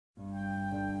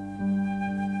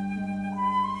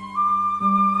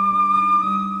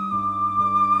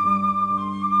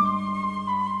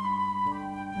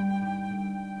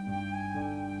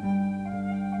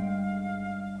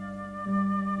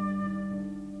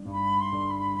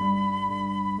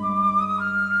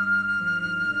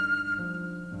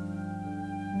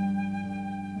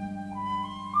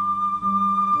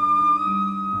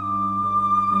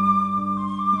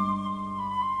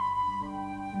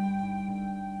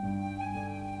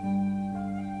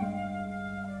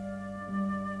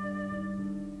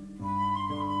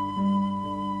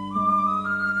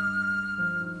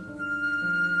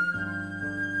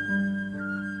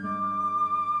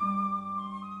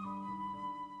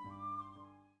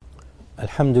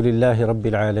الحمد لله رب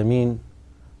العالمين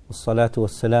والصلاة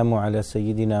والسلام على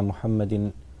سيدنا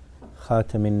محمد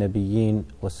خاتم النبيين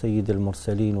وسيد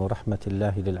المرسلين ورحمة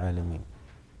الله للعالمين.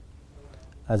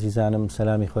 عزيزانم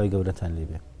سلامي خوي قولتان لي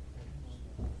بي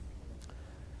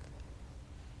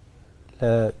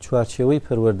لچوارچێوەی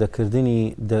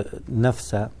پەروەردەکردنی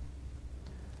نەفسە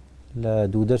لە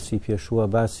دوو دەرسی پێشووە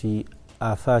باسی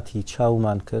ئافاتی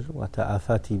چاومان کرد واتە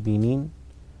ئافاتی بینین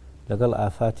لەگەڵ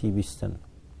ئافاتی بیستن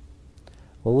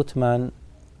و وتمان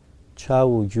چاو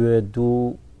و گوێ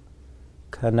دوو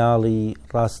کەناڵی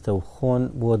ڕاستە و خۆن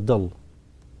بۆ دڵ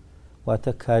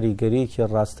واتە کاریگەریەکی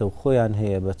ڕاستە و خۆیان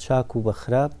هەیە بە چاک و بە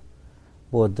خراپ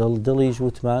بۆ دڵ. دڵیش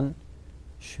وتمان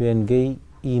شوێنگەی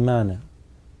ئیمانە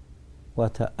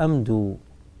واتە ئەم دوو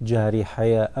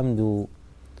جاریحەیە ئەم دوو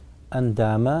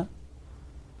ئەندامە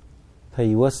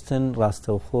پەیوەستن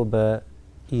ڕاستەوخۆ بە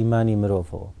ئیمانی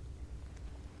مرۆڤەوە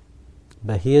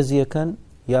بەهێزیەکەن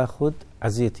یاخود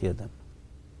عەزیەتیەدەن.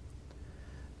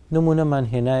 نمونەمان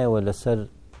هێنایەوە لەسەر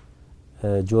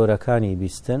جۆرەکانی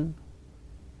بیستن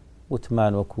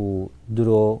وتمان وەکو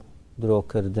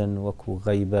درۆکردن وەکو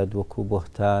غەیبەت وەکو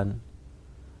بۆهتان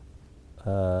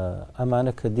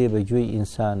ئەمانە کە دێ بە گوێی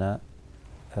ئینسانە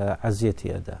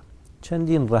عەزیەتیەدا.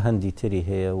 چەندین ڕەهەندی تری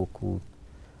هەیە وەکو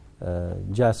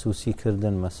جاسووسی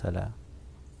کردن مەسەلا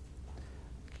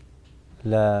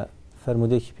لە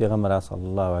فەرمودەیەکی پێغەمبەر صلی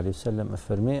الله علیه وسلم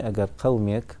ئەفەرمێ ئەگەر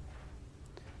قەومێک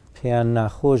پێیان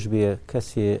ناخۆش بێ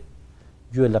کەسێ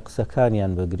گوێ لە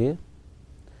قسەکانیان بگرێ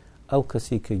ئەو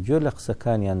کەسی کە گوێ لە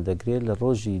قسەکانیان دەگرێت لە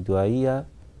ڕۆژی دواییە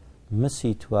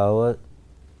مسی تواوە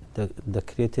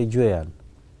دەکرێتە گوێیان.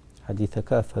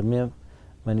 حەدیثەکە فەرمێ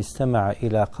من استمع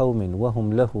إلى قوم وهم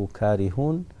له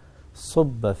كارهون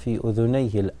صب في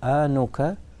أذنيه الآنك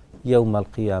يوم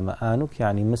القيامة. آنك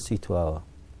يعني مسي تواوة.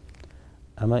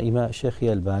 أما إمام شيخ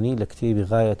الباني لكتيب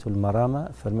غاية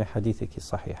المرامة فرمي حديثك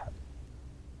صحيحة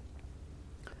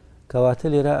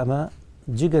كواتل رأما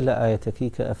جقل آيتك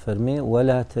كأفرمي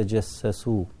ولا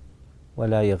تجسسوا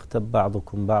ولا يغتب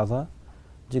بعضكم بعضا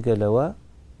جقل و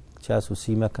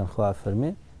جاسوسي ما كان خوا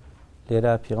أفرمي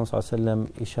ليرا بيغم صلى الله عليه وسلم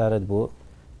إشارة بو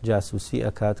جاسوسي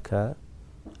أكاد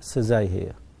كسزاي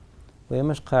هي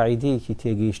ويمش قاعدي كي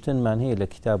تيجيشتن من هي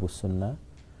لكتاب السنة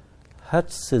هات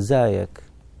سزايك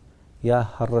يا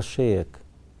هرشيك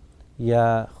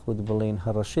يا خود بلين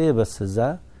هرشي بس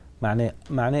سزا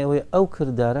معناه أو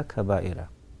كردارة كبائرة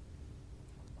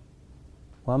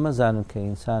وما زانن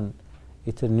كإنسان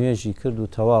يترنيجي كردو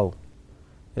تواو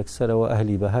يكسر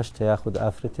وأهلي بهشت ياخد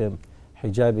آفرتهم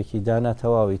حجابك دانا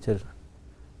تواو يتر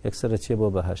يكسر تشيبو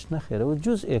بهشت نخير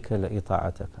وجزء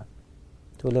لإطاعتك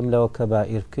تولم لو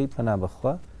كبائر كي بنا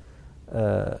بخوا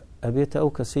أبيت أو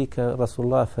كسيك رسول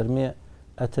الله فرمي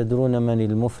أتدرون من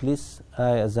المفلس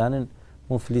آية زانن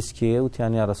مفلس كي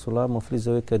وتعني يا رسول الله مفلس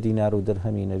أويك دينار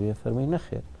ودرهمي نبي فرمي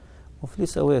نخير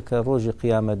مفلس أويك روج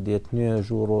قيامة ديت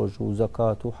نيج وروج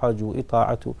وزكاة وحج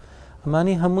وإطاعة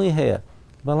أماني همي هي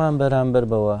بلان برامبر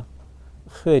بوا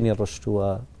خويني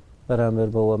رشتوا برامبر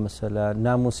بوا مثلا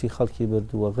ناموسي خلقي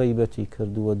بردوا غيبتي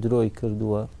كردوا دروي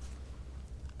كردوا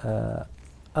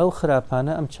أو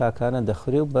خرابانا أم چاكانا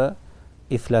دخريو با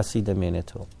إفلاسي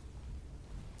دمينتو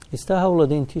ئێستا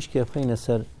هەوڵەدەین تیشکێ بخەینە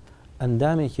سەر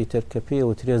ئەندامێکی تەرکەپێ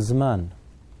وترێ زمان.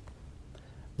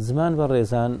 زمان بە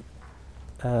ڕێزان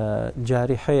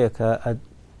جاریحەیەکە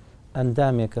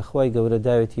ئەندامێکە خوای گەورە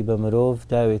داوێتی بە مرۆڤ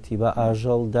داوێتی بە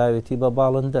ئاژەڵ داوێتی بە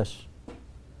باڵندەش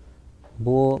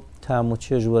بۆ تام و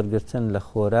چێژ وەرگرتن لە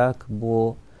خۆراک بۆ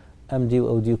ئەم دیو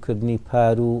ئەو دیوکردنی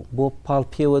پار و بۆ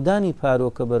پاڵپێوەدانی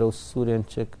پارۆکە بەرەو سوورێن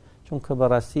چک چونکە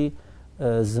بەڕاستی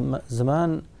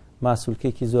زمان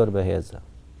ماسوولکێکی زۆر بەهێزە.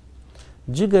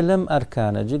 جگە لەم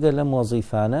ئەرکانە جگە لەم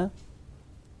وەزیفانە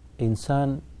ئینسان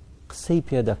قسەی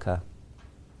پێدەکا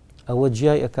ئەوە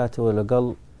جیای ئەکاتەوە لەگەڵ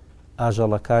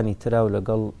ئاژەڵەکانی ترا و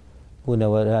لەگەڵ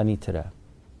بوونەوەرانی ترا.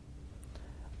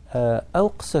 ئەو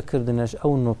قسەکردنەش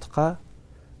ئەو نوتقە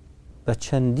بە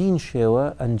چەندین شێوە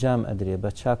ئەنجام ئەدرێ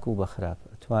بە چاک و بە خراپ.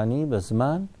 ئەتوانی بە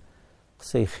زمان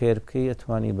قسەی خێر بکەی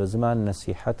ئەتوانی بە زمان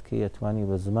نەسیحەت بکەی ئەتوانی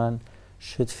بە زمان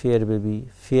شت فێر ببی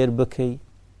فێر بکەی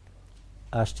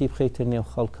ئاشتی بخەیتە نێو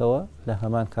خەڵکەوە لە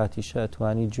هەمان کاتیشە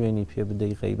ئەتوانی گوێنی پێ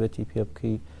بدەی غەیبەتی پێ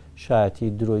بکەی شایەتی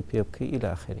درۆی پێ بکەی ئیلی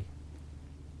ئاخری.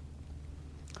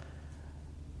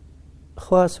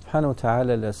 خوا سبحانه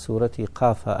وتعالى لسورة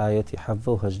قاف آية حفظ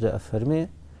هجد أفرمي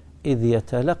إذ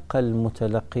يتلقى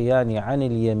المتلقيان عن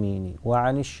اليمين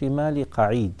وعن الشمال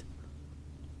قعيد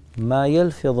ما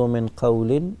يلفظ من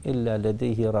قول إلا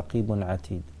لديه رقيب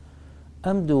عتيد.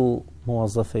 أمدو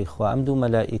موظفي خوا أمدو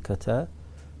ملائكة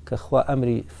كخوا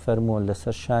أمري فرمون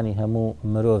لسرشاني همو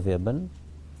مروفي بن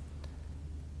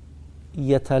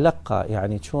يتلقى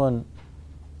يعني شون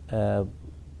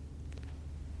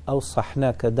ئەو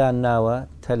سەحنە کە داناوە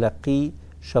تەلەقی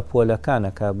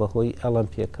شەپۆلەکانەکە بەهۆی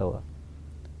ئەڵەمپیەکەوە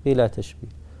بێلا تەشبی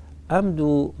ئەم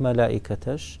دوو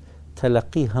مەلائیکەتەش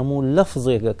تەلەقی هەموو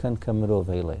لەفزێکەکەن کە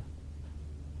مرۆڤەیڵێ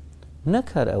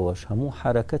نەکار ئەوەش هەموو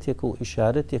حرەکەتێک و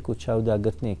ئیشارەتێک و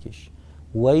چاوداگرتنێکیش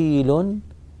وەیلٌ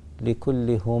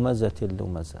لكل همزة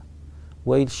لمزة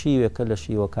وەیل شیوێکە لە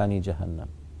شیوەکانی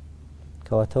جەهەنەم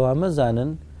کەواتەوا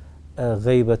مەزانن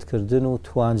غەیبەتکردن و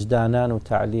توانجدانان و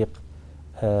تعلیق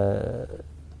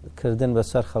کردن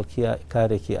بەسەر خەڵکی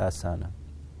کارێکی ئاسانە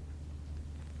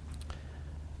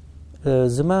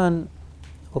زمان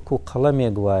وەکو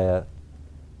قەڵەمێک وایە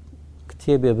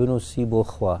کتێبێ بنووسی بۆ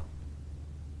خوا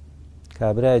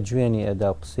کابرای جوێنی ئەدا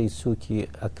و قسەی سووکی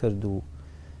ئەکرد و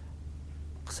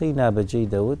قسەی نابەجێی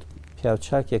دەوت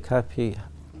پیاوچاکێک کاپی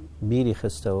بیری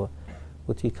خستەوە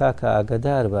وتی کاکە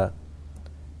ئاگدار بە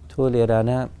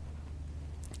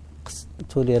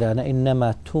تۆ لێرانە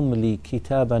ئینەما توملی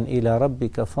کتابەن ئیلا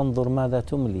ڕەبیکە فەنظر ماذا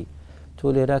توملی تۆ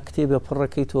لێرا کتێبە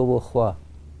پڕەکەیتەوە بۆ خوا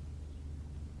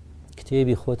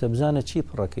کتێبی خۆتە بزانە چی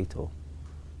پڕەکەیتەوە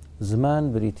زمان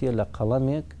بریتە لە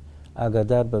قەڵەمێک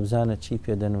ئاگادار بە بزانە چی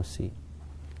پێدەنووسی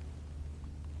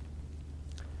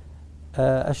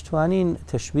ئەشتوانین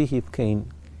تەشبیهی بکەین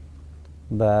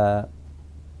بە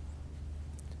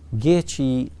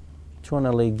گێچی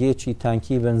چۆنەڵێ گێچی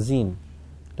تانکی بنزین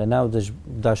لە ناو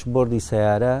داشبۆردی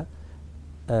سەیارە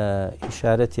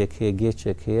ئیشارەتێک هەیە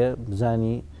گێچێک هەیە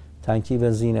بزانی تانکی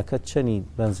بنزینەکە چەنی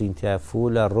بنزین تایە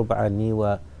فولە ڕوبعانی و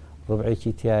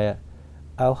ڕوبعێکی تایە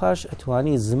ئەوهاش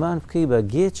ئەتوانی زمان بکەی بە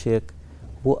گێچێک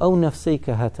بۆ ئەو نەفسەی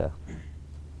کە هەتە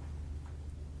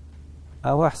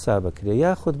ئەوە حسابەکرێ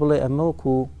یاخود بڵێ ئەمە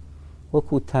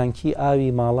وەکو تانکی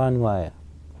ئاوی ماڵان وایە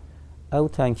ئەو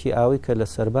تانکی ئاوی کە لە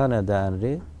سەربانە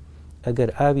دانرێ ئەگەر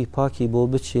ئاوی پاکی بۆ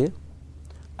بچێ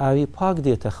ئاوی پاک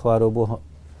دێتە خوارەوە بۆ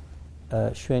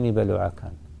شوێنی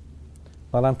بەلوعەکان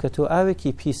بەڵام کە تۆ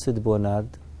ئاوێکی پیست بۆ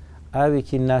نارد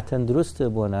ئاوێکی ناتەندروستە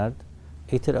بۆ نارد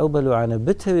ئیتر ئەو بەلوعانە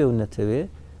بتەوێ و نەتەوێ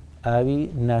ئاوی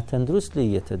ناتەندروست لێ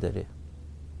یەتە دەرێ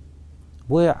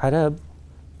بۆیە عەرەب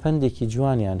پندێکی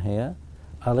جوانیان هەیە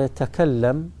ئەڵێ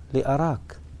تەکەلەم لئەراک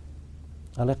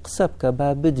ئەڵێ قسە بکە با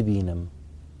بدبینم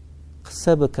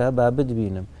قسە بکە با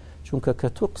بدبینم چونکە کە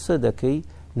تۆ قسە دەکەی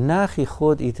ناخی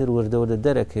خۆت ئیتر وردەوردە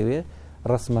دەرەکەوێ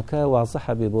ڕسمەکە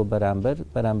وازەحە بێ بۆ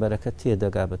بەرامبەرەکە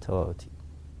تێدەگا بە تەواوەتی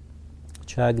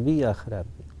چاکبی یا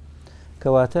خراپبی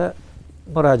کەواتە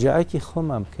مراجعەکی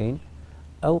خۆمان بکەین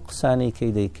ئەو قسانەی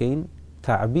کەی دەیکەین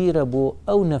تعبیرە بۆ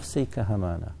ئەو نەفسەی کە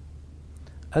هەمانە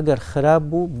ئەگەر خراپ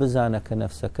بوو بزانە کە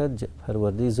نەفسەکەت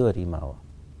پەروەردەی زۆری ماوە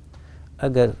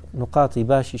ئەگەر نقاتی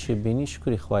باشیشی بینی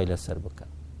شکری خوای لەسەر بکە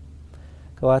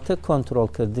کەواتە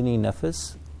کۆنتڕۆڵکردنی نەفس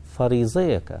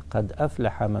فەریزەیەکە قەد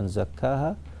ئەفلەح من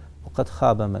زەکاها وقد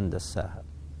خاب من دەساها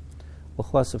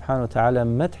وخوا سبحانه وتعالى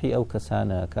مەدحی ئەو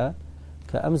کەسانەکە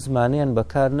کە ئەم زمانیان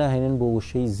بەکار ناهێنن بۆ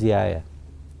وشەی زیایە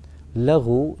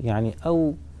لەغو یعنی ئەو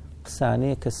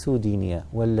قسانەیە کە سوودی نییە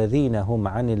والذین هم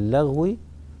عن اللغو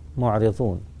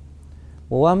معرضون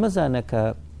ووا مەزانە کە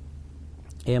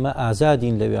ئێمە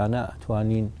ئازادین لەوێانە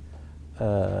ئەتوانین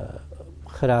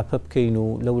خراپە بکەین و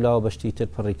لەولاوە بەشتی تر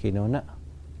پڕێکەینەوە نە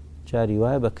جاری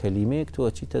وایە بە کەلیمەیەک تۆ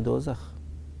ئەچیتە دۆزەخ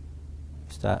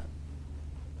ئێستا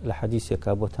لە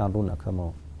حەدیثێکا بۆتان ڕوون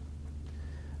ئەکەمەوە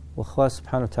وخوا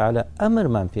سبحانه وتعالى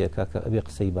أمرمان پێکا کە ئەبێ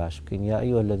قسەی باش بکەین یا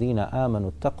ئەیها الذین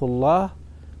آمنوا اتقوا الله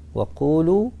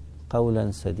وقولوا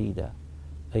قولا سديدا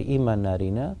ئەی ئیمان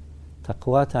نارینە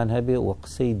تەقواتان هەبێ و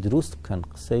قسەی دروست بکەن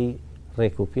قسەی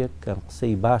ڕێک و پێک بکەن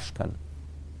قسەی باش بکەن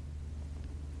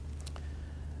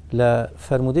لە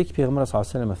فەرمودەیەکی پێغەمبەر صلی الله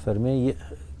علیه وسلم فەرمێ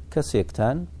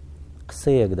کەسێکتان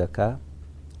قسەیەک دەکا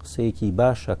قسەیەکی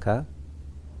باشەکە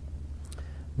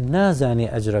نازانێ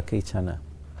ئەجرەکەی چەنە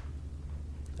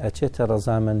ئەچێتە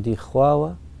ڕەزامەندی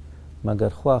خواوە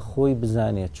مەگەر خوا خۆی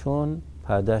بزانێ چۆن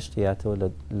پاداشتیاتەوە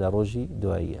لە ڕۆژی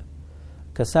دواییە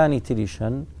کەسانی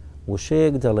تریشن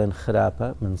وشەیەک دەڵێن خراپە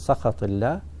من سەخەت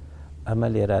الله ئەمە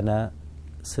لێرانە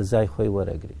سزای خۆی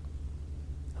وەرەگری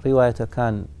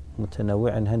ڕیوایەتەکان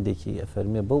متەنەوعن هەندێکی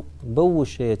ئەفەرمێ بەو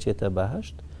وشەیە چێتە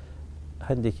بەهەشت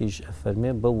هەندێکیش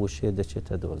ئەفەرمێ بەو وشەیە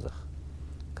دەچێتە دۆزەخ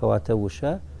کەواتە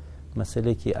وشە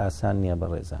مەسەلێکی ئاسان نییە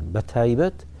بەڕێزان بە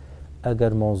تایبەت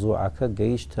ئەگەر مۆزوعەکە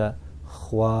گەیشتە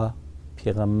خوا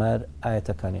پێغەمبەر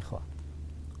ئاەتەکانی خوا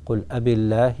قل ئەبی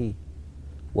الله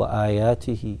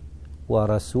وآياته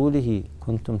ورسوله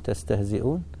كنتم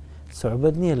تستهزئون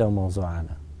صعوبەت نییە لەو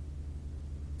مۆزوعانە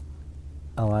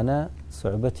ئەوانە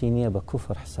صعوبەتی نییە بە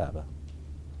کوفر حسابە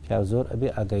پیا زۆر ئەبێ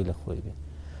ئاگای لە خۆی بێت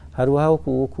هەروەها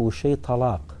وەکو وشەی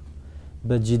تەلاق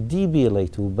بە جددی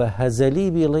بیڵیت و بە هەزەلی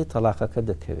بیڵی تەلاقەکە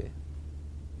دەکەوێت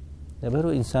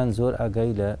لەبەرەوە ئینسان زۆر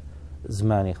ئاگای لە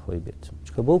زمانی خۆی بێت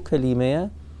چکە بەو کەلیمەیە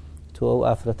تۆ ئەو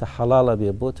ئافرەتە حەڵاڵە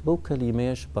بێ بۆت بەو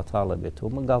کەلیمەیەش بەتاڵە بێتەوە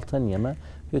مەگاڵتە نیەمە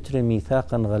پێوترێ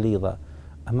میثاقا غەلیظە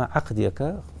ئەمە عەقدێکە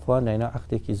خوا ناینا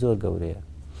عەقدێکی زۆر گەورەیە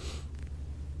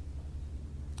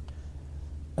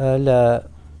لە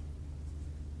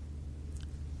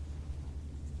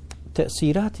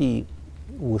تەسیراتی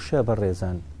وشە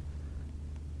بەڕێزان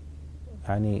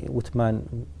یعنی وتمان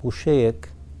وشەیەک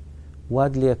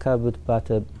واد لێکا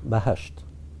باتە بەهەشت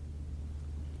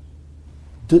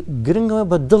گرنگەوە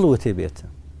بە دڵوتێ بێتە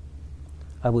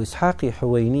ئەبوو ئیسحاقی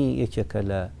حوەینی یەکێکە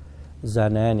لە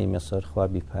زانایانی مێسر خوا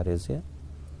بیپارێزێ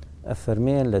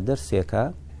ئەفەرمێن لە دەرسێکە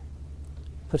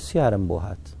پرسیارم بۆ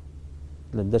هات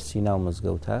لە دەرسی ناو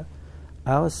مزگەوتە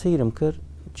ئاوە سەیرم کرد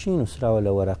چی نووسراوە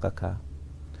لە وەرەقەکە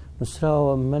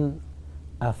نووسراوە من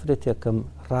ئافرەتێکم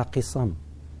ڕاقیسەم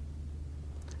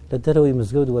لە دەرەوەی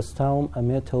مزگەوت وەستاوم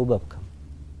ئەمێ تەوبە بکەم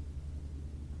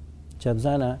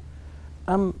جابزانە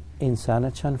ئەم ئینسانە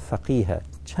چەند فەقیهە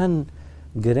چەند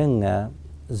گرنگە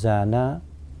زانە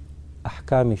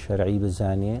ئەحکامی شەرعی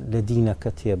بزانێ لە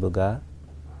دینەکە تێبگا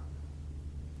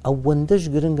ئەوەندەش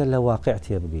گرنگە لە واقع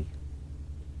تێبگەی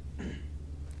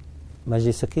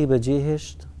مەجلیسەکەی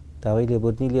بەجێهێشت داوای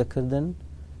لێبوردنی لێکردن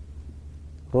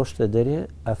ڕۆشتە دەرێ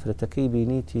ئافرەتەکەی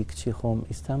بینیتی کچی خۆم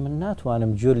ئێستا من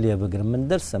ناتوانم گوێر لێ بگرم من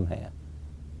دەرسم هەیە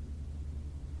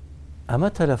ئەمە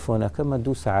تەلەفۆنەکە مە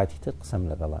 2 ساعاتی تر قسەم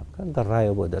لەگەڵام بکەن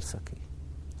دەڕایە بۆ دەرسەکەی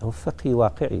ئەو فەقی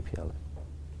واقعی پێڵێ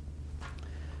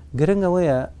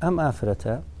گرنگەوەیە ئەم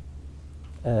ئافرەتە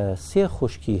 3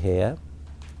 خوشکی هەیە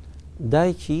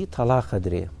دایکی تەلاقە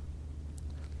درێ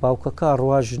باوکەکە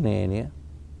ڕواژ نێنێ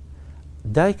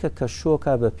دایکە کە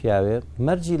شۆکا بە پیاوێ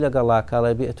مەرجی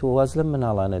لەگەڵاکاڵە بێتەوە واز لە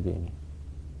مناڵانە بێنی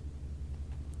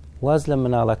واز لە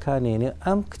مناڵەکانێنێ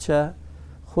ئەم کچە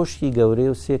خۆشکی گەورەی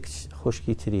و 3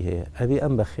 خۆشکی تری هەیە ئەبێ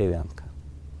ئەم بە خێویان بکە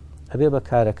ئەبێ بە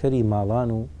کارەکەری ماڵان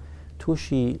و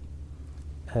تووشی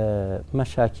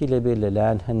مەشاکی لەبێت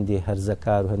لەلایەن هەندێک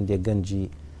هەرزەکار و هەندێک گەنجی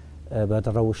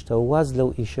بەدڕەوشتەوە واز لەو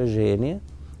ئیشە ژێنێ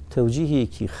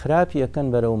تەوجیهێکی خراپیەکەن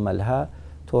بەرەو مەلها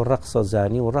تۆ ڕەقسە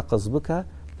زانی و ڕەقز بکە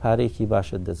پارێکی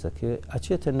باشە دەزەکێ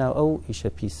ئەچێتە ناو ئەو ئیشە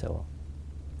پیسەوە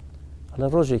لە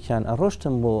ڕۆژێکیان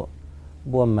ئەڕۆشتم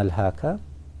بۆ مەلهاکە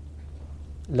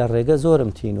لە ڕێگە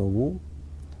زۆرم تینو بوو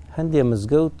هەندێ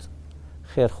مزگەوت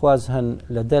خێرخواز هەن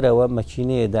لە دەرەوە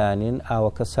مەکینەیە دانێن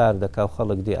ئاوەکە سار دەکا و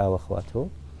خەڵک دێ ئاوە خواتەوە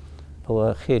ئەوە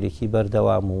خێرێکی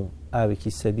بەردەوام و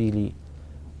ئاوێکی سەبیلی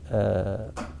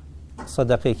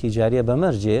سەدەقەیەکی جاریە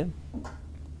بەمەرجێ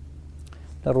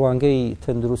لە ڕوانگەی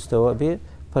تەندروستەوە بێ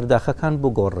پەرداخەکان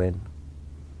بگۆڕێن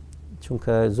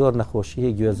چونکە زۆر نەخۆشی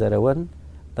هەیە گوێزەرەوەن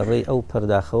لە ڕێی ئەو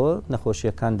پەرداخەوە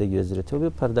نەخۆشیەکان دەگوێزرێتەوە بێ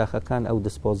پەرداخەکان ئەو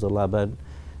دسپۆزەڵابەن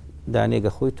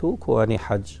دانێگە خۆیت و کۆوانی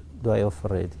حەج دوایەوە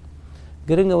فڕێدی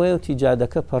گرنگەوەی و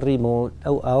تیجادەکە پەڕیمەوە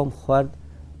ئەو ئاوم خوارد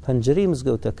پەنجەرەی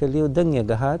مزگەوتەکە لێو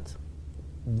دەنگێگە هات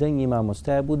دەنگی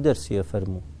مامۆستایە بوو دەرسیە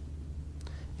فەرموو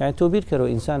یعنی تۆ بیرکەرەوە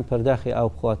ئینسان پەرداخی ئاو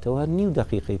بخواتەوە 1/2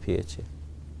 دقیقەی پێچێ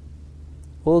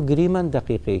ئەو گریمان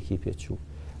دقیقەیەکی پێچوو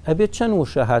ئەبێت چەند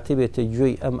وشە هاتە بێتە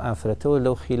گوێی ئەم ئافرەتەوە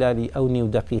لەو خیلالی ئەو 1/2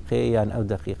 دقیقەیە یان ئەو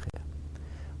دقیقەیە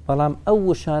بەڵام ئەو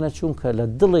وشانە چونکە لە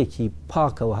دڵێکی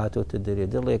پاکەوە هاتۆتە دەرێ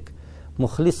دڵێک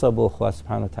مخلیصە بۆ خوا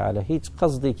سبحانه وتعالى هیچ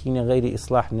قەزدێکی غەیری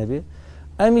ئیسلاح نەبێ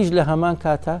ئەمیش لە هەمان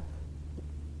کاتە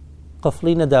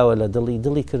قفڵی نەداوە لە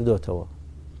دڵی کردوتەوە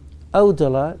ئەو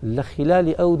دڵە لە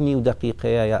خیلالی ئەو 1/2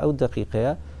 دقیقەیە یا ئەو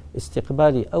دقیقەیە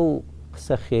استقبالی ئەو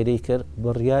قسە خێرەی کرد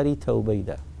بڕیاری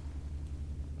تەوبەیدا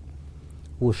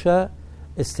وشە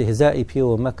استهزائی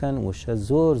پێوە مەکەن وشە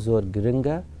زۆر زۆر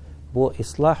گرنگە بۆ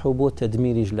ئیسلاح و بۆ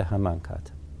تەدمیریش لە هەمان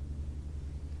کاتە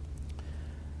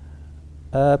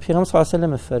پێغەمبەر صلی الله علیه و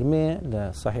سلم فەرمێ لە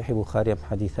صحیح بوخاری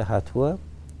حەدیثە هاتووە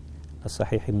لە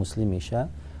صحیح مسلمیشە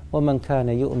ومن كان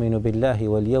يؤمن بالله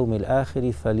واليوم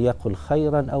الآخر فليقل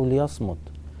خيرا أو ليصمت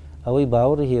ئەوەی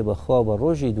باوەڕی هەیە بەخوا بە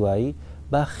ڕۆژی دوایی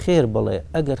با خێر بڵێ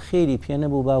ئەگەر خێری پێ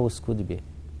نەبوو با وسکوت بێ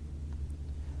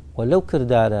و لەو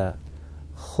کردارە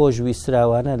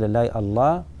خۆشویستراوانە لە لای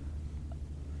ئەڵڵا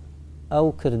ئەو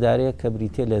کردارەیە کە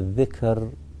بریتێ لە ذکر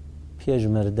پێش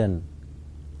مردن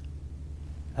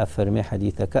ئەفەرمێ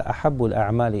حەدیثەکە أحب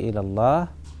الأعمال إلى الله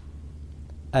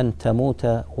أن تموت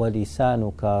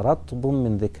ولسانك رطب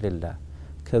من ذكر الله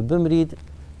کە بمرید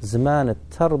زمانت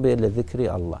تەڕ بێ لە ذکری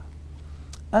ئەڵڵا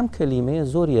ئەم کەلیمەیە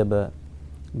زۆریە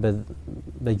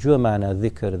بە گوێمانە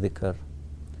ذکر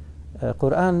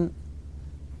قورئان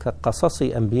کە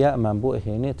قەسەسی ئەنبیامان بۆ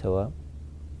ئەهێنێتەوە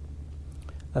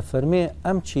ئەفەرمێ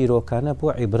ئەم چیرۆکانە بۆ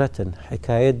عیبرەتن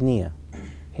حکایەت نییە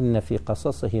إن في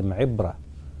قصصهم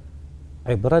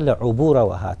عبرە لە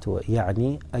عوبورەوە هاتووە یعنی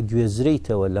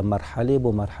ئەگوێزرەیتەوە لە مەرحەلێ بۆ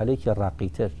مەرحەلێکی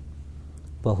ڕاقیتر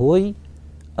بەهۆی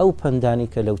ئەو پەندانی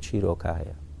کە لەو چیرۆکە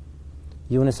هەیە.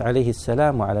 یونس عليه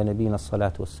السلام و على نبینا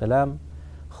الصلاة والسلام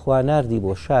خوا ناردی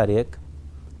بۆ شارێک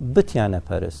بتیانە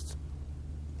پەرست،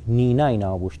 نینای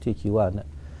ناوە بۆ شتێکی وانە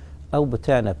ئەو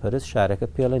بتیانە پەرست، شارەکە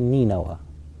پێڵە نینەوە،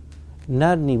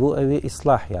 ناردنی بۆ ئەوێ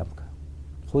ئیسلاحیان بکە.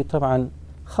 خۆی طبعاً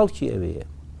خەڵکی ئەوەیە،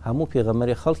 هەموو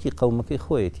پێغەمبەرێ خەڵکی قەومەکەی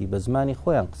خۆیەتی بە زمانی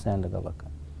خۆیان قسەیان لەگەڵەکە.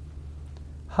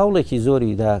 هەوڵێکی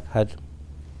زۆری دا هەر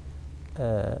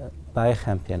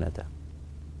بایەخیان پێنەدا.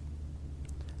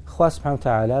 خوا سبحانه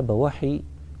وتعالى بە وەحی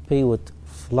پێیوت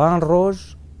فڵان ڕۆژ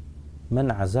من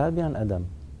عەزابیان ئەدەم،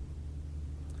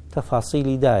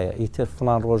 تەفاسیلی دایە، ئیتر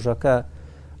فڵان ڕۆژەکە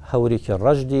هەورێکی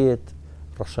ڕەش دێت،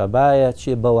 ڕەشەبایە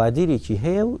چێ بەوادیرێکی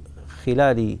هەیە و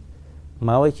خیلالی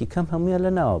ماوەیەکی کەم هەموویان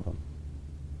لە ناوە بم.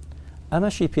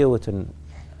 ئەمەشی پێوتن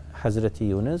حەزرەتی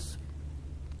یونس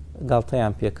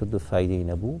گاڵتەیان پێکرد و فایدەی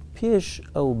نەبوو. پێش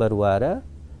ئەو بەروارە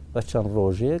بە چەند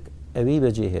ڕۆژێک ئەوی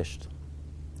بەجێهێشت،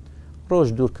 ڕۆژ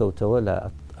دوور کەوتەوە لە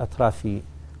ئەترافی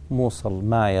مووسڵ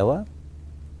مایەوە.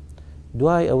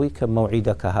 دوای ئەوەی کە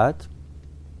مەوعیدەکە هات،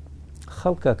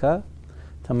 خەڵکەکە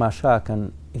تەماشاکەن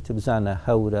ئیتبزانە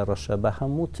هەورە ڕەشەبە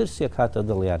هەموو ترسێک هاتە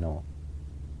دڵیانەوە.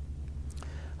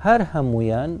 هەر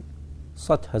هەمویان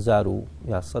 100,000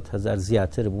 یا 100,000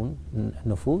 زیاتر بوون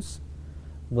نفوس،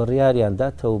 بڕیاریاندا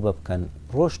تەوبە بکەن،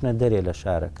 ڕۆشنە دەرێ لە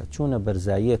شارەکە، چوونە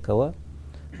بەرزاییەکەوە،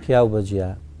 پیاو بەجیا،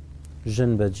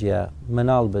 ژن بەجیا،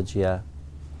 مناڵ بەجیا،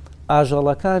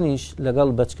 ئاژەڵەکانیش لەگەڵ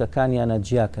بەچکەکانیانە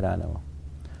جیا کرانەوە.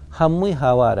 هەمووی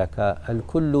هاوارەکە،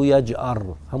 الکل یەجئەڕ،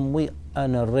 هەمووی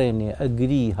ئەنەڕێنێ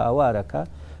ئەگری هاوارەکە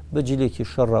بەجلێکی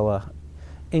شەڕەوە،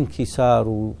 ئینکیسار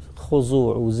و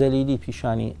خضوع و زەلیلی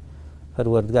پیشانی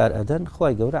پەروەردگار ئەدەن.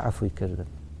 خوای گەورە عەفوی کردن.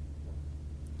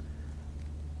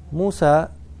 موسى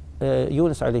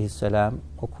يونس عليه السلام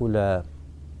وەکو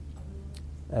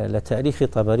لە تاریخی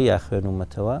طەبەری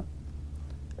خوێنومەتەوە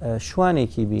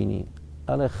شوانێکی بینی،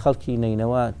 ئەڵێ خەڵکی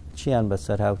نینەوە چیان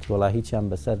بەسەر هاوتی، وەڵا هیچیان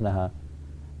بەسەر نەها،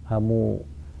 هەموو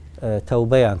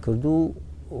تەوبەیان کرد و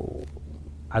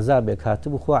عەزابێک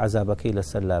هاتبوو، خوا عەزابەکەی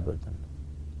لەسەر لابردن.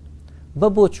 بە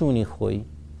بۆچوونی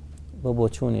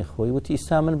خۆی وتی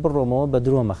ئیستا من بڕۆمەوە بە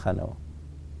درۆ مەخەنەوە،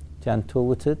 تیان تۆ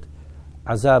وتت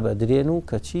عەزاب ئەدرێن و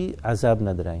کەچی عەزاب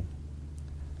نەدراین.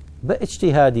 بە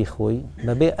ئیجتیهادی خۆی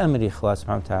بەبێ ئەمری خوا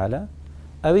سبحانه وتعالى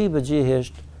ئەوەی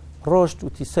بەجێهێشت، ڕۆشت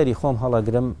وتی سەری خۆم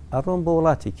هەڵەگرم ئەڕۆم بە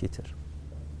وڵاتێکی تر.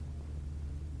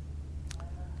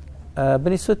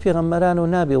 بنسبەت پێغەمبەران و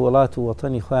نابێ وڵات و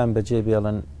وەتەنی خۆیان بەجێ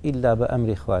بێڵن ئیلا بە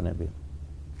ئەمری خوا نەبێ.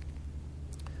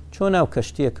 چۆن ناو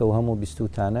کەشتێکە و هەموو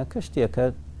بیستوتانە، کەشتێکە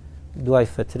دوای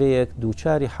فترەیەک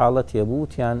دووچاری حاڵەتێ بوو،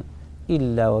 تیان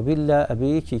ئیلا وەبیلا ئەبێ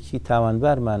یەکێکی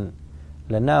تاوانبارمان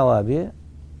لە ناوا بێ،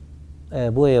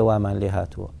 بۆیە وامان لێ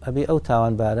هاتووە، ئەبێ ئەو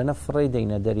تاوانبارانە فڕێ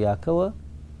دەینە دەریاکەوە،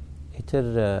 ئیتر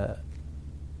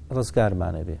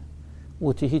ڕزگارمانە بێ.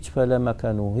 وتی هیچ پەلە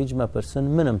مەکەن و هیچ مەپرسن،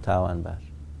 منم تاوانبار.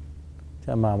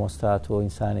 کە مامۆستاتەوە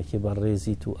ئینسانێکی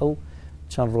بەڕێزیت و ئەو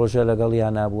چەند ڕۆژە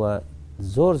لەگەڵیان نابووە،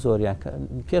 زۆریان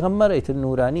پێغەمبەر ئیتر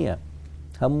نورانیە،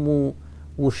 هەموو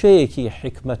وشەیەکی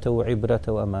حکمەتە و عیبرەتە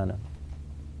و ئەمانە.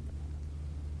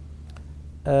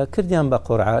 کردیان بە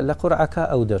قورعە، لە قورعەکە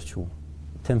ئەو دەرچوو،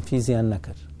 تەنفیزیان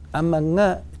نەکرد، ئەمە نە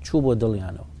چوو بۆ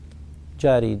دڵیانەوە.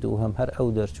 جاری دووهەم هەر ئەو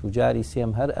دەرچوو، جاری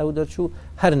سێم هەر ئەو دەرچوو،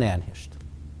 هەر نەیان هێشت.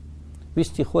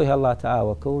 ویستی خۆی هەڵاتە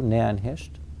ئاوەکە و نەیان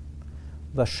هێشت.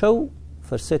 بە شەو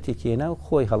فرسەتێکی هێنا و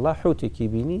خۆی هەڵا حوتێکی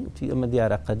بینی، وتی ئەمە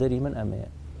دیارە قەدەری من ئەمەیە.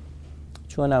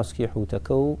 چۆن ناوسکی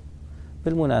حوتەکە و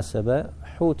بالمناسبە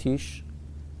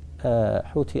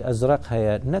حوتی ئەزرق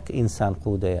هەیە، نەک ئینسان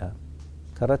قودەیە،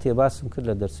 کە ڕەتێ باسم کرد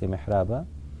لە دەرسی میحرابە.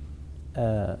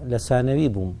 لە ثانەوی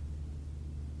بووم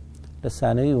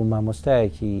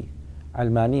مامۆستایەکی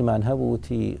ئەلمانیمان هەبوو،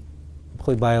 وتی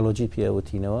خۆی بایۆلۆجی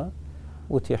پێوتینەوە،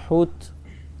 وتی حوت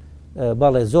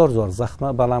بەڵێ زۆر زەخمە،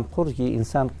 بەڵام قورگی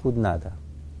ئینسان قود نادا.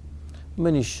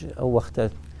 منیش ئەو وەختە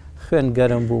خوێن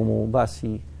گەرم بووم و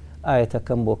باسی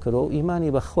ئاەتەکەم بۆ کردەوە و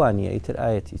ئیمانی بەخوانیە، ئیتر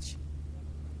ئاەتی چی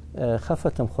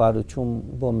خەفەتم خوارد و چووم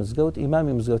بۆ مزگەوت.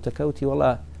 ئیمامی مزگەوتەکە وتی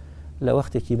وەڵا لە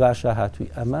وەختێکی باشە هاتووی،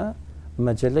 ئەمە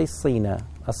مەجلەی سینە،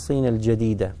 الصین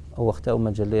الجدیدە، ئەو وەختە ئەو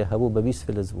مەجلەیە هەبوو بە 20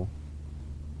 فلز بوو.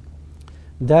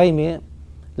 دایمێ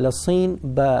لە سین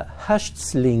بە 8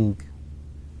 سلینگ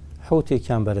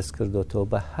حوتێکیان بەرز کردوتەوە،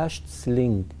 بە 8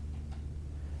 سلینگ،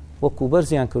 وەکو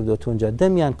بەرزیان کردوتەوە، ئەنجا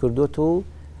دەمیان کردوتەوە،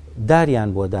 داریان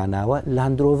بۆ داناوە،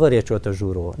 لاندرۆڤەرێ چۆتە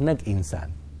ژوورەوە، نەک ئینسان،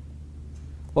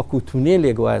 وەکو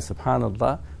تونێلێک وایە سبحان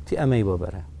الله، تی ئەمەی بۆ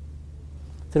بەرە.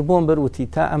 تر بۆم بەروتی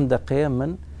تا ئەم دەقەیە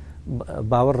من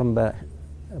باوەڕم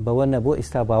بەوە نەبووە،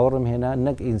 ئێستا باوەڕم هێنا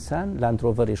نەک ئینسان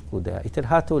لاندرۆڤەریش قودەیە. ئیتر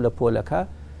هاتەوە لە پۆلەکە،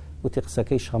 وتی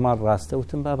قسەکەی شەماڵ ڕاستە،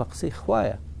 وتم با بە قسەی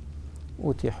خوایە،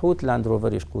 وتی حوت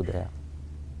لاندرۆڤەریش قودەیە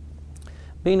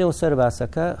بینەوە سەر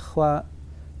باسەکە خوا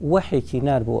وحێکی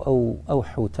نار بۆ ئەو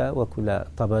حوتە وەکو لە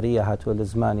تەبەریە هاتووە لە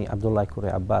زمانی عەبدوڵڵای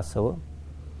کوڕی عەباسەوە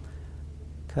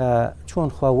کە چۆن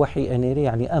خوا وحی ئەنێرە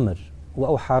یعنی ئەمر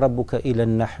وأوحى ربك إلى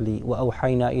النحل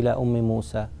وأوحينا إلى أم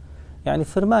موسى يعني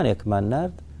فرمانێکمان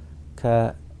نارد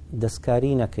کە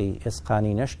دەستکاری نەکەی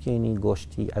ئێسقانی نەشکێنی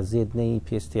گۆشتی عەزێت نەی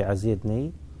پێستی عەزێت نەی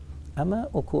ئەمە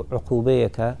وەکو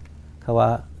عقوبەیەکە کەوا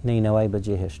نینەوای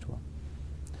بەجێهێشتووە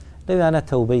لەویانە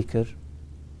تەوبەی کرد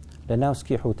لە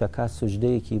ناوسکی حوتەکە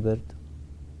سوجدەیەکی برد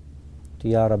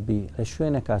یا ڕەبی لە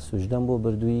شوێنەکە سوجدەم بۆ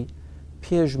بردووی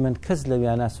پێش من کەس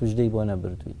لەویانە سوجدەی بۆ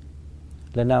نەبردووی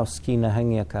لە ناوسکی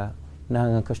نەهەنگێکە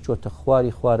ناهەنگەکەش چۆتە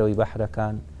خوارەوەی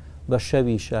بەحرەکان بە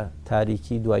شەویشە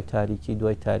تاریکی دوای تاریکی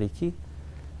دوای تاریکی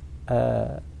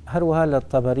هەروەها لە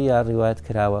تەبەریە ڕیوایەت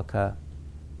کراوە کە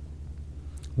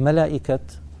مەلائیکەت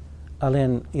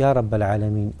ئەڵێن یا ڕەب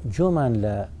العالەمین جۆمان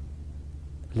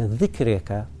لە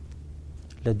ذکرێکە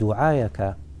لە دوعایەکە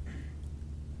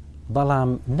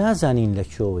بەڵام نازانین لە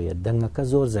کوێیە دەنگەکە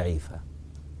زۆر زەعیفە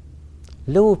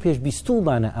لەوە پێش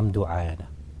بیستومانە ئەم دوعایەنە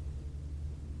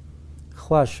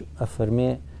خوش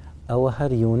ئەفەرمێ ئەوە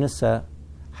هەر یونسە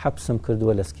حەبسم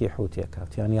کردووە لە سکی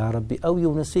حوتێکات یان یا ڕەبی ئەو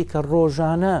یونسی کە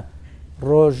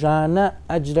ڕۆژانە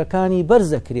ئەجرەکانی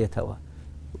بەرزەکرێتەوە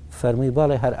فەرمی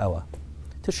باڵێ هەر ئەوە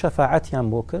تر شەفاعەتیان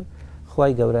بۆ کرد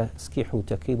خوای گەورە سکی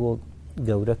حوتەکەی بۆ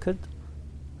گەورە کرد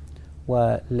و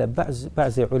لە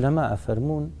بەعزێ عولەما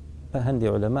ئەفەرمون بە هەندێ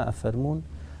عولەما ئەفەرمون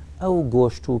ئەو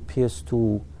گۆشت و پێست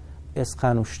و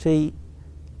ئێسقان و شتەی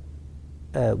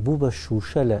بوو بە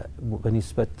شوشە لە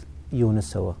بەنیسبەت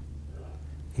یونسەوە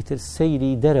ئیتر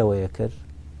سەیری دەرەوەیە کرد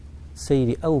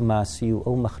سەیری ئەو ماسی و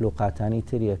ئەو مەخلوقاتانی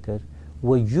تریە کرد و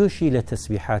گوێشی لە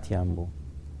تەسبیحاتیان بوو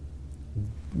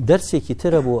دەرسێکی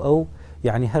ترە بۆ ئەو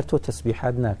یعنی هەر تۆ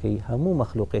تەسبیحات ناکەی هەموو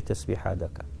مەخلوقی تەسبیحات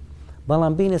دەکە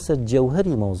بەڵام بینە سەر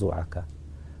جەوهەری مەوزوعەکە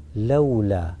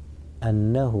لەولا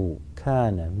أنه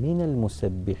كان من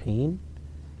المسبحين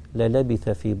للبث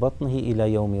في بطنه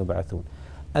إلى يوم يبعثون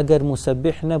ئەگەر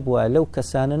مسبح نەبووە لەو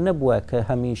کەسانە نەبووە کە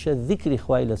هەمیشە ذیکری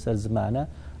خوای لەسەر زمانە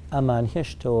ئەمان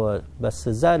هێشتەوە بە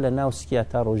سزا لە ناو سکیا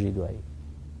تا ڕۆژی دوایی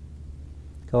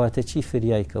کەواتە چی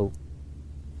فریایکە و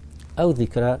ئەو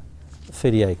ذیکرە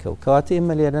فریایکە و کەواتە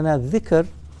ئێمە لێرەنا ذیکر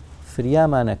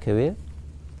فریامانەکەوێ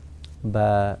بە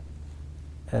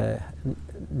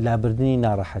لابردنی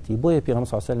ناڕەحەتی بۆیە پێغەمبەر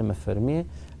صلی الله علیه وسلم فەرمێ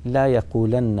لا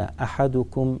يقولن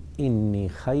أحدكم إني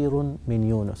خير من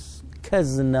يونس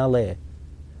کەس نەڵێ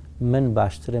من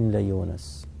باشترم لە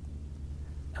یونس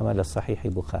ئەمە لە صحیحی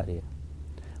بوخاریە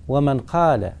ومن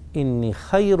قال إني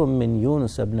خير من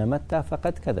يونس ابن متى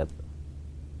فقد كذب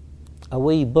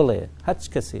ئەوەی بڵێ هەچ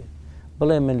کەسێ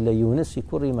بڵێ من لە یونسی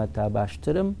کوڕی مەتا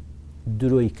باشترم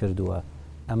درۆی کردووە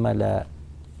ئەمە لە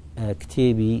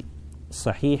کتێبی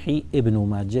صحیحی ابن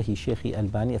ماجەهی شێخی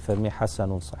ئەلبانی فەرمێ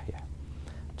حەسەن صحیح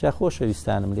جا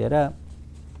خۆشەویستانم لێرە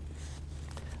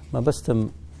مەبەستم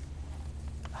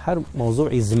هەر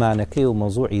مەوزوعی زمانەکەی و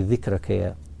مەوزوعی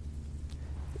ذیکرەکەیە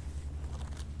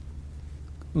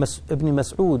ابن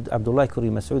مەسعود عەبدوڵڵای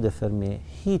کوڕی مەسعود فەرمێ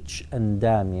هیچ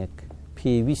ئەندامێک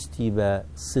پێویستی بە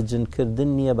سجنکردن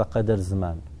نییە بە قەدەر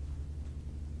زمان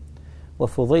و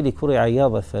فوضەیلی کوڕی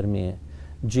عەیاض فەرمێ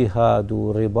جیهاد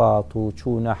و ڕیباط و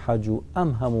چوونە حەج و ئەم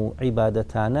هەموو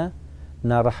عیبادەتانە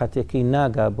ناڕەحەتێکی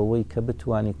ناگا بەوەی کە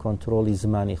بتوانی کۆنتڕۆڵی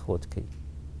زمانی خۆتکەی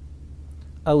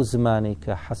ئەو زمانی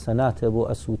کە حەسەناتە بۆ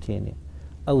ئەسووتێنێ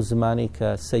ئەو زمانی کە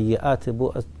سەیئاتە بۆ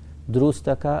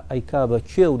دروستەکە ئەیکا بە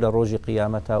کێو لە ڕۆژی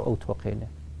قیامەتا ئەو تۆقێنێ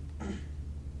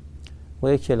و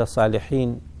یەکێ لە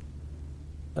صالحین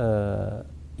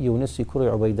یونسی کوڕی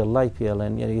عوبەیدەڵڵای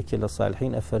پێڵێن یەکێ لە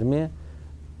صالحین ئەفەرمێ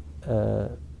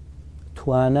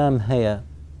توانام هەیە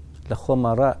لە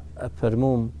خۆمەڕە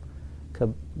ئەفەرموم کە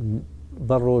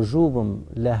بە ڕۆژوو بم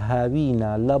لە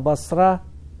هاوینە لە بەسرە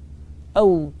ئەو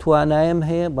توانایم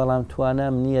هەیە بەڵام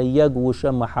توانام نییە یەک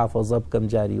وشە مەحافەزە بکەم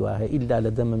جاری وایە ئیلا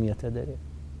لە دەمەمیەتە دەرێ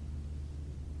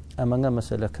ئەمەنگە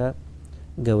مەسەلەکە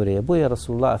گەورەیە بۆیە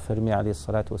ڕەسوڵ الله فەرمی عەلەیهی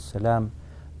الصەلاة وەسسەلام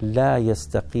لا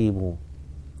يستقيم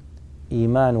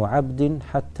إيمان عبد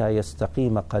حتى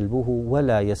يستقيم قلبه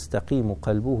ولا يستقيم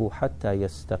قلبه حتى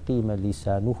يستقيم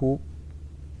لسانه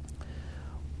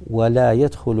ولا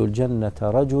يدخل الجنة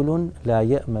رجل لا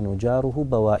يأمن جاره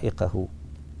بوائقه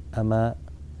أما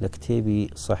لكتابي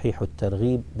صحيح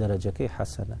الترغيب درجة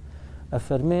حسنة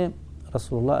أفرمي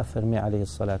رسول الله أفرمي عليه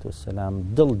الصلاة والسلام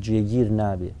دل جيجير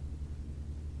نابي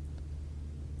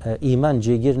إيمان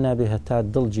جيجير نابي هتا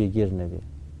دل جيجير نابي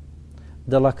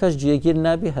دڵەکەش جێگیر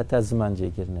نابێ هەتا زمان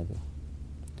جێگیر نەبێ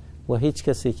و هیچ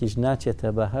کەسێکیش ناچێتە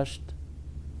بەهەشت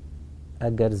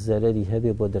ئەگەر زەرەری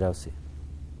هەبێ بۆ دراوسێ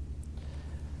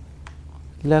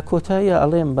لا کۆتاییە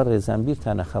ئەڵێم بەڕێزان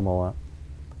بیرتانە خەمەوە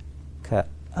کە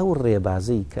ئەو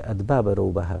ڕێبازەی کە ئەدبا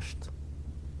بەرەو بەهەشت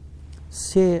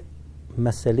سێ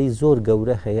مەسەلەی زۆر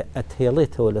گەورە هەیە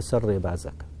ئەتهێڵێتەوە لەسەر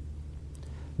ڕێبازەکە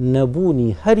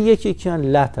نەبوونی هەر یەکێکیان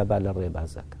لاتەبا لە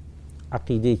ڕێبازەکە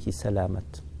عەقیدەیەکی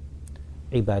سەلامەت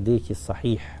عیبادەیەکی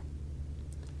صەحیح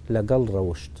لەگەڵ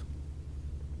ڕەوشت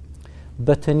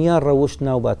بە تەنیا ڕەوشت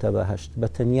ناوباتە بەهەشت بە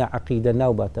تەنیا عەقیدە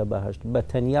ناوباتە بەهەشت بە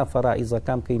تەنیا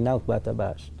فەرائیزەکان بکەی ناوباتە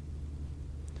بەهەشت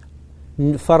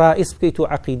فەرائیز بکەیت و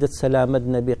عەقیدەت سەلامەت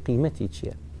نەبێ قیمەتی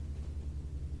چییە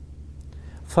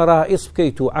فەرائیز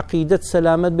بکەیت و عەقیدەت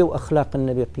سەلامەت بێ و ئەخلاق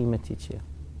نەبێ قیمەتی چییە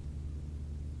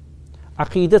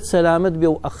عەقیدەت سەلامەت بێ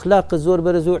و ئەخلاق زۆر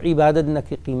بەرز و عیبادەت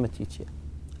نەکەی قیمەتی چییە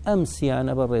ئەم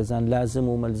سیانە بە ڕێزان لازم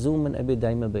و مەلزوم من ئەبێ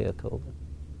دایمە بەیەکەوە بن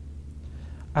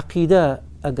عەقیدە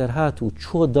ئەگەر هات و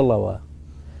چۆ دڵەوە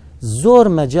زۆر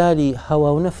مەجای هەوا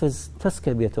و نەفز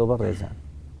تەسکە بێتەوە بە ڕێزان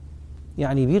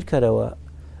یعنی بیرکەرەوە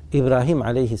ئیبراهیم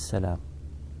عەلەیه السەلام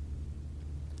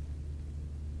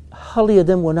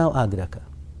هەڵیەدەم بۆ ناو ئاگرەکە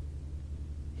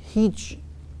هیچ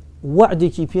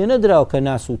وعدێکی پێ نەدراوە کە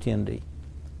ناسووتێنرێی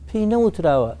پێی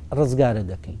نەوتراوە ڕزگارە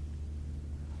دەکەین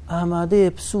ئامادەیە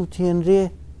بسووتێنرێ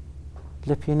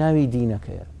لە پێناوی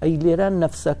دینەکەیە ئەی لێران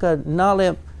نەفسەکە ناڵێ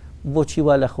بۆچی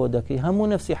وا لە خۆ دەکەی هەموو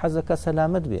نەفسی حەزەکە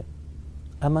سەلامەت بێ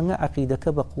ئەمەنگە عەقیدەکە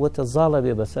بە قووەتە زاڵە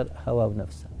بێ بەسەر هەوا و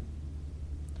نەفسە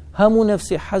هەموو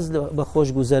نەفسی حەز بە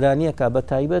خۆشگوزەرانیەکە بە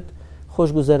تایبەت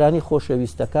خۆشگوزەرانی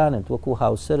خۆشەویستەکانت وەکو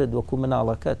هاوسەرت وەکو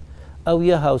مناڵەکەت ئەو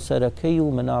یە هاوسەرەکەی و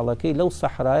مناڵەکەی لەو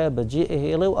سەحرایە بەجێ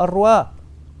ئەهێڵێ و ئەڕوا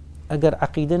ئەگەر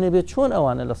عەقیدە نەبێت چۆن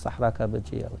ئەوانە لە سەحراکە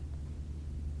بەجێڵێ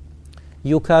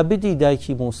یوکابدی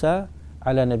دایکی موسا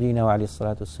على نبینا وعليه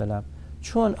الصلاة والسلام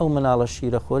چۆن ئەو مناڵە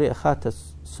شیرە خۆری ئەخاتە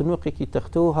سنووقێکی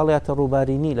تەختە و هەڵیاتە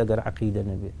ڕووبارینی لەگەر عەقیدە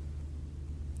نەبێ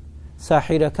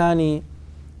ساحیرەکانی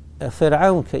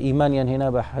فرعون کە ئیمانیان هێنا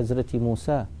بە حەزرەتی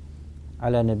موسا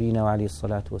على نبينا وعليه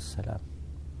الصلاة والسلام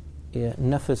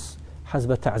نفس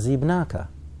حزب تعذيب ناكا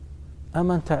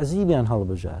أما تعذيبيان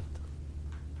هەڵبژارد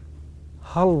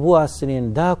هەڵبواسرێن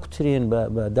داکوترێن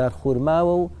بە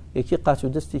دارخورماوە و یەکی قاچ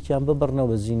و دەستێکیان ببڕنەوە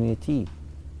بە زینوێتی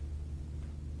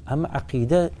ئەمە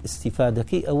عەقیدە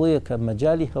ئیستیفادەکەی ئەوەیە کە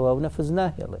مەجالی هەوا و نەفز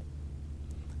ناهێڵێ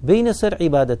بینە سەر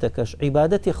عیبادەتەکەش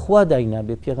عیبادەتی خوا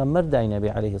داینابێ پێغەمبەر داینابێ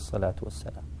عليه الصلاة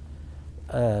والسلام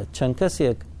چەند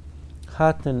کەسێک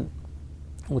هاتن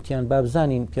وتیان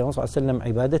بابزانین پێغەمبەر صلی الله علیه و سلم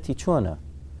عیبادەتی چۆنە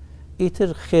ئیتر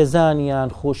خێزانیان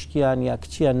خۆشکیان یا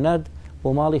کچیان نرد بۆ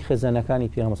ماڵی خێزانەکانی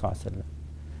پێغەمبەر صلی الله علیه و سلم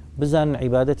بزانن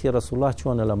عیبادەتی ڕەسوڵ الله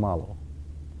چۆنە لە ماڵەوە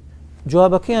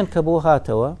جوابەکەیان کە بۆ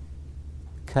هاتەوە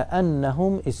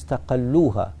كأنهم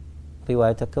استقلوها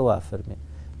روايتك وافرمي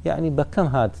يعني بكم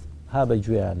ها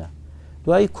بجويانا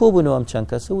دوای کۆبوونەوە ئەم چەند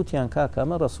کەسە وتیان کاکە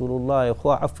ئەمە ڕەسوڵ اللهە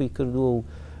خوا عەفوی کردو و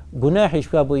گوناحیش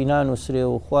پیا بۆی نانووسرێ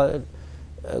و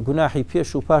گوناحی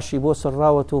پێش و پاشی بۆ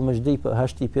سڕاوەتەوە و مژدەی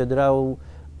هەشتی پێدراوە و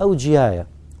ئەو جیایە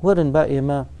وەرن با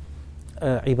ئێمە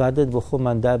عیبادەت بۆ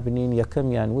خۆمان دابنین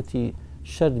یەکەمیان وتی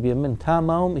شەرت بێ من تا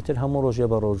ماوم ئیتر هەموو ڕۆژێ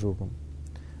بە ڕۆژوو بووم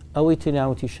ئەوەی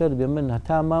تریاوتی شەرت بێ من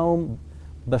هەتا ماوم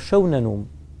بە شەو نەنووم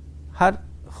هەر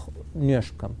نوێش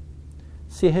بکەم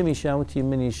سێهەمیشیان وتی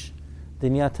منیش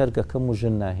دنیا تەرگەکەم و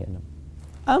ژن ناهێنم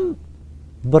ئەم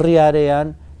بڕیارەیان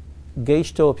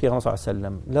گەیشتەوە پێغەمبەر صلی الله علیه و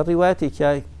سلم لە ڕیوایەتێکە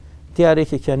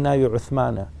دیارێکێکە ناوی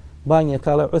عوثمانە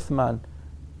بانگێکاڵە عوثمان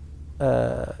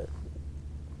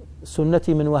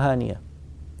سنەتی من وەهانیە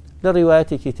لە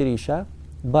ڕیوایەتێکی تریشە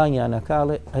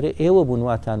بانگیانەکاڵێ ئەرێ ئێوە بوون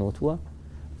واتان وتووە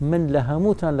من لە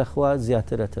هەمووتان لەخوا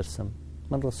زیاترە ترسم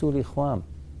من ڕسوولی خوام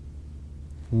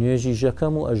نوێژی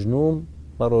ژەکەم و ئەژنوم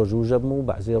بە ڕۆژوو ژەبم و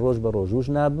بەعزێ ڕۆژ بە ڕۆژوش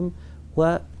نابم و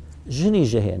ژنی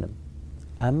ژەهێنم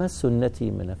ئەمە سنەتی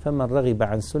منە فمن رغب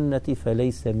عن سنەتی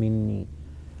فليس مني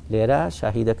لێرە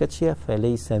شاهیدەکە چییە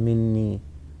فليس مني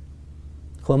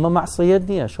خۆمە مەعسیەت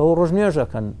نییە شەو ڕۆژ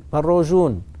نوێژەکەن بە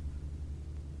ڕۆژوون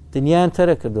دنیایان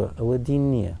تەرە کردووە ئەوە دین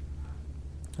نییە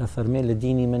ئەفەرمێ لە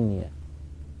دینی من نییە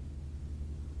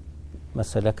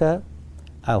مەسەلەکە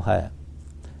ئاو هەیە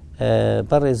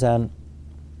بەڕێزان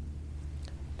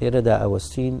لێرەدا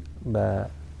ئەوەستین بە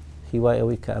هیوای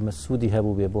ئەوەی کە ئەمە سوودی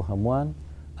هەبوو بێ بۆ هەمووان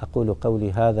أقول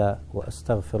قولي هذا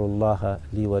وأستغفر الله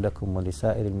لي ولكم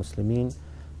ولسائر المسلمين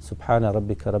سبحان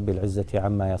ربك رب العزة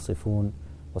عما يصفون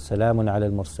وسلام على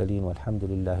المرسلين والحمد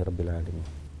لله رب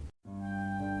العالمين